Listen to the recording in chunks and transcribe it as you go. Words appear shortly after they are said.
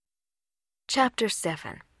Chapter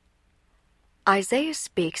 7. Isaiah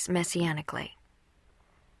speaks messianically.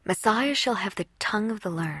 Messiah shall have the tongue of the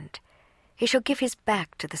learned. He shall give his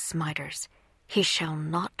back to the smiters. He shall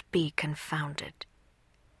not be confounded.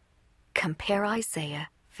 Compare Isaiah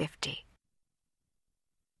 50.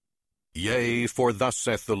 Yea, for thus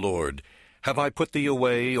saith the Lord, Have I put thee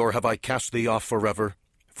away, or have I cast thee off forever?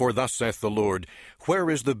 For thus saith the Lord, Where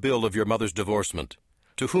is the bill of your mother's divorcement?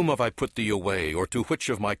 To whom have I put thee away, or to which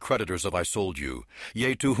of my creditors have I sold you?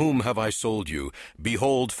 Yea, to whom have I sold you?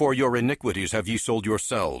 Behold, for your iniquities have ye sold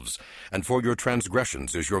yourselves, and for your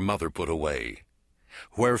transgressions is your mother put away.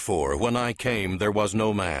 Wherefore, when I came, there was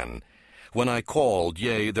no man. When I called,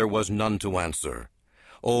 yea, there was none to answer.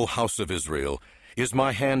 O house of Israel, is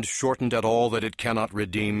my hand shortened at all that it cannot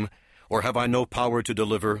redeem? Or have I no power to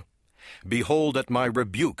deliver? Behold, at my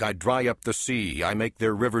rebuke I dry up the sea, I make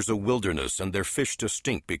their rivers a wilderness, and their fish to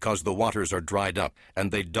stink, because the waters are dried up,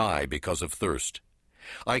 and they die because of thirst.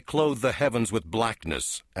 I clothe the heavens with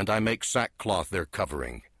blackness, and I make sackcloth their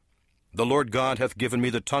covering. The Lord God hath given me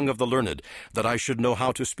the tongue of the learned, that I should know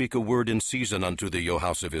how to speak a word in season unto thee, O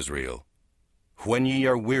house of Israel. When ye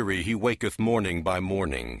are weary, he waketh morning by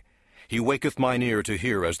morning. He waketh mine ear to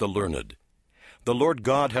hear as the learned. The Lord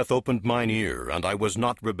God hath opened mine ear, and I was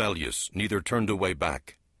not rebellious, neither turned away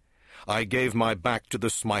back. I gave my back to the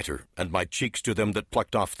smiter, and my cheeks to them that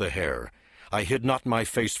plucked off the hair. I hid not my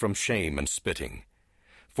face from shame and spitting.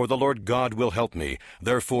 For the Lord God will help me,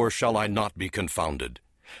 therefore shall I not be confounded.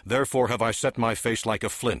 Therefore have I set my face like a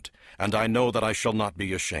flint, and I know that I shall not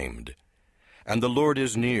be ashamed. And the Lord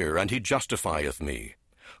is near, and he justifieth me.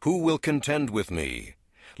 Who will contend with me?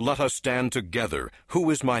 Let us stand together. Who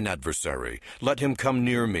is mine adversary? Let him come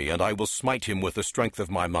near me, and I will smite him with the strength of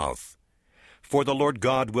my mouth. For the Lord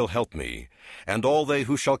God will help me. And all they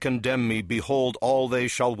who shall condemn me, behold, all they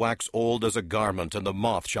shall wax old as a garment, and the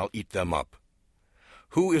moth shall eat them up.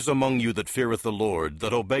 Who is among you that feareth the Lord,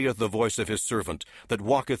 that obeyeth the voice of his servant, that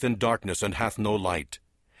walketh in darkness and hath no light?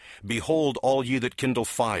 Behold, all ye that kindle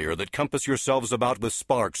fire, that compass yourselves about with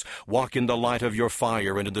sparks, walk in the light of your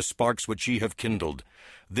fire, and in the sparks which ye have kindled.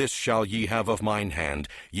 This shall ye have of mine hand,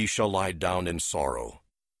 ye shall lie down in sorrow.